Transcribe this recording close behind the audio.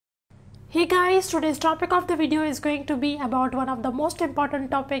Hey guys, today's topic of the video is going to be about one of the most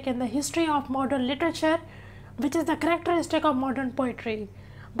important topic in the history of modern literature, which is the characteristic of modern poetry.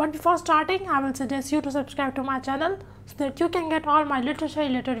 But before starting, I will suggest you to subscribe to my channel so that you can get all my literature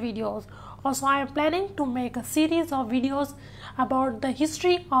related videos. Also, I am planning to make a series of videos about the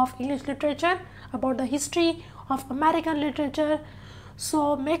history of English literature, about the history of American literature.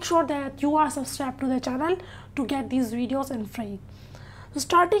 So make sure that you are subscribed to the channel to get these videos in free. So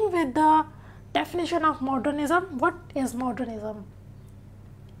starting with the definition of modernism, what is modernism?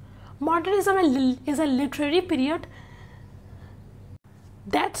 Modernism is a literary period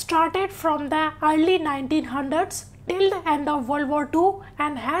that started from the early 1900s till the end of World War II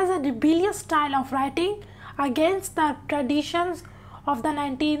and has a rebellious style of writing against the traditions of the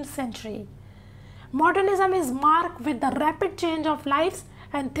 19th century. Modernism is marked with the rapid change of lives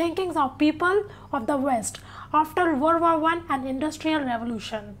and thinkings of people of the West after World War I and Industrial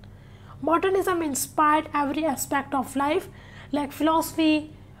Revolution. Modernism inspired every aspect of life like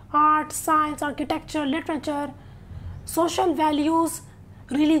philosophy, art, science, architecture, literature, social values,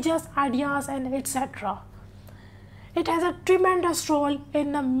 religious ideas, and etc. It has a tremendous role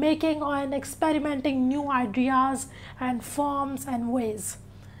in the making and experimenting new ideas and forms and ways.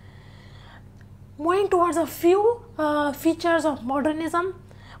 Moving towards a few features of modernism,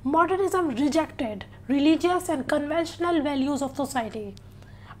 modernism rejected religious and conventional values of society.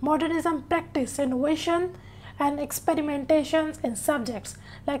 Modernism practiced innovation and experimentations in subjects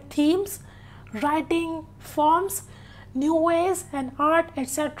like themes, writing forms, new ways and art,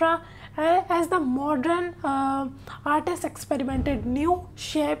 etc. As the modern artists experimented new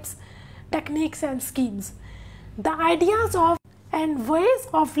shapes, techniques and schemes. The ideas of and ways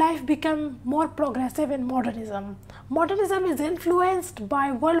of life become more progressive in modernism. Modernism is influenced by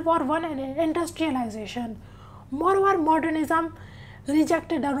World War I and industrialization. Moreover, modernism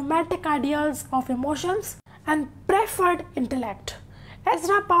rejected the romantic ideals of emotions and preferred intellect.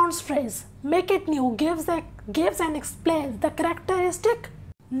 Ezra Pound's phrase, "make it new," gives and explains the characteristic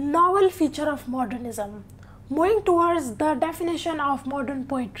novel feature of modernism. Moving towards the definition of modern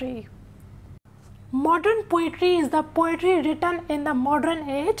poetry. Modern poetry is the poetry written in the modern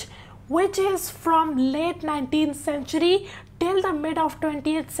age, which is from late 19th century till the mid of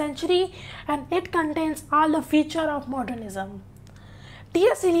 20th century, and it contains all the features of modernism.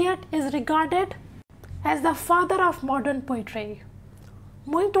 T.S. Eliot is regarded as the father of modern poetry.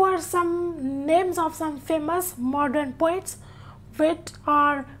 Moving towards some names of some famous modern poets, which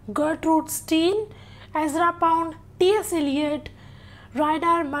are Gertrude Stein, Ezra Pound, T.S. Eliot,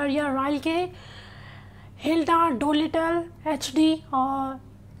 Ryder Maria Rilke, Hilda Dolittle, H.D., or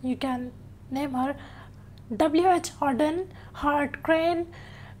you can name her, W.H. Auden, Hart Crane,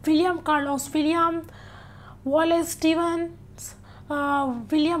 William Carlos Williams, Wallace Stevens,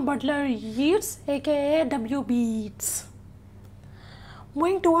 William Butler Yeats, aka W.B. Yeats.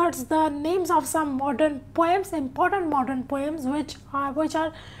 Moving towards the names of some modern poems, important modern poems, which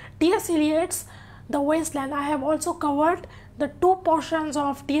are T.S. Eliot's The Wasteland. I have also covered the two portions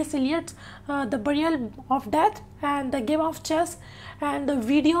of T.S. Eliot's The Burial of Death and The Game of Chess, and the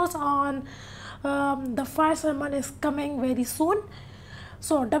videos on the Fire Sermon is coming very soon.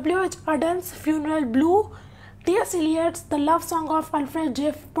 So W.H. Auden's Funeral Blue, T.S. Eliot's The Love Song of Alfred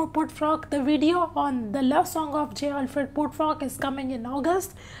J. Woodcock. The video on The Love Song of J. Alfred Woodcock is coming in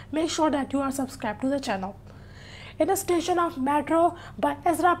August. Make sure that you are subscribed to the channel. In a Station of Metro by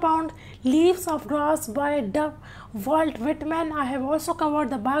Ezra Pound, Leaves of Grass by Walt Whitman. I have also covered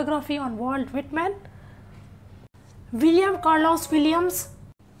the biography on Walt Whitman. William Carlos Williams,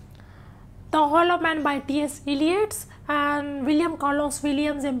 The Hollow Man by T.S. Eliot, and William Carlos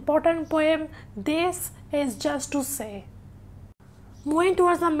Williams' important poem, This Is Just to Say. Moving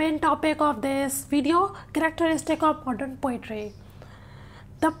towards the main topic of this video, characteristic of modern poetry.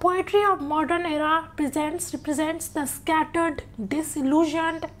 The poetry of modern era represents the scattered,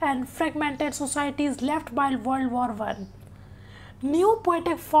 disillusioned and fragmented societies left by World War I. New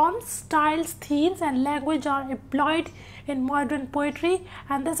poetic forms, styles, themes and language are employed in modern poetry,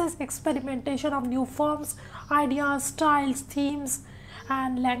 and this is experimentation of new forms, ideas, styles, themes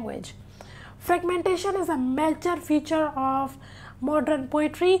and language. Fragmentation is a major feature of modern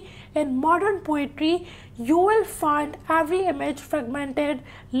poetry. In modern poetry, you will find every image fragmented,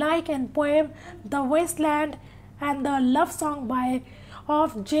 like in poem The Wasteland and the Love Song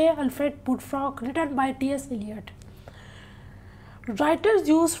of J. Alfred Woodcock, written by T.S. Eliot. Writers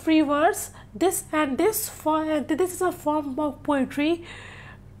use free verse. This is a form of poetry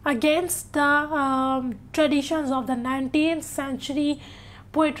against the traditions of the 19th century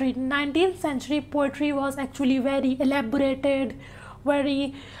poetry. 19th century poetry was actually very elaborated,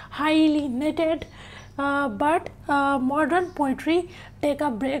 very highly knitted, but modern poetry take a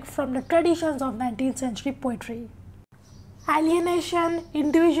break from the traditions of 19th century poetry. Alienation,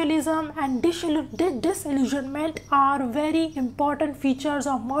 individualism, and disillusionment are very important features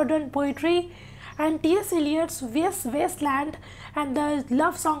of modern poetry, and T.S. Eliot's Wasteland and the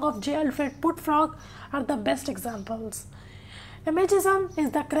love song of J. Alfred Woodfrog are the best examples. Imagism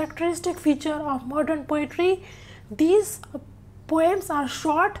is the characteristic feature of modern poetry. These poems are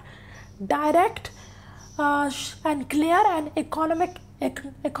short, direct, and clear and economic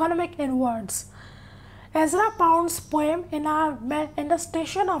in words. Ezra Pound's poem in the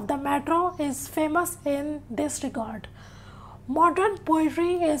station of the metro is famous in this regard. Modern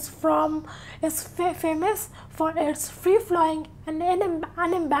poetry is famous for its free-flowing and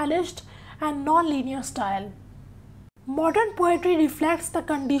unembellished and non-linear style. Modern poetry reflects the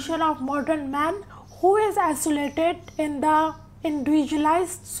condition of modern man who is isolated in the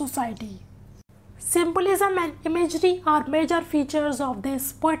individualized society. Symbolism and imagery are major features of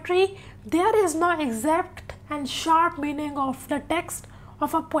this poetry. There is no exact and sharp meaning of the text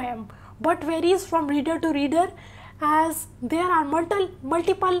of a poem, but varies from reader to reader, as there are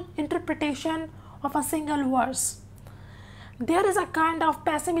multiple interpretations of a single verse. There is a kind of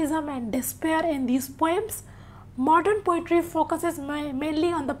pessimism and despair in these poems. Modern poetry focuses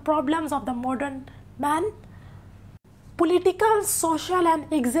mainly on the problems of the modern man. Political, social,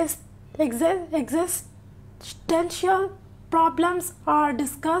 and existential problems are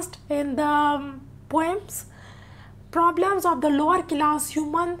discussed in the poems. Problems of the lower class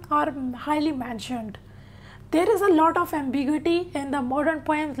human are highly mentioned. There is a lot of ambiguity in the modern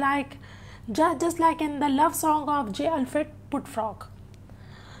poems, like just like in the love song of J. Alfred Woodfrog.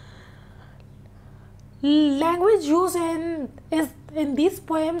 Language used in these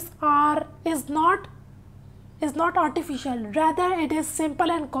poems is not artificial, rather it is simple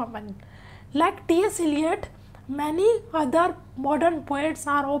and common. Like T.S. Eliot, many other modern poets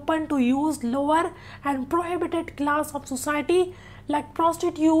are open to use lower and prohibited class of society like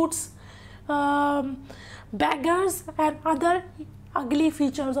prostitutes, beggars, and other ugly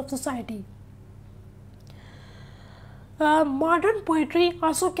features of society. Modern poetry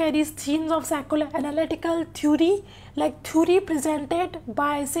also carries themes of psychoanalytical theory, like theory presented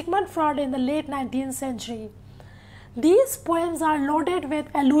by Sigmund Freud in the late 19th century. These poems are loaded with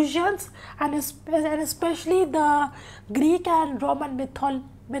allusions, and especially the Greek and Roman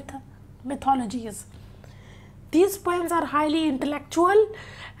mythologies. These poems are highly intellectual,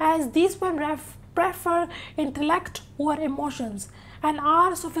 as these poems prefer intellect over emotions and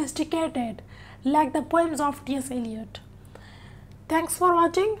are sophisticated, like the poems of T.S. Eliot. Thanks for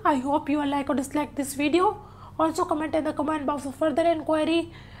watching. I hope you will like or dislike this video. Also comment in the comment box for further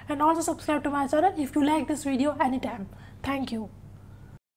inquiry, and also subscribe to my channel if you like this video anytime. Thank you.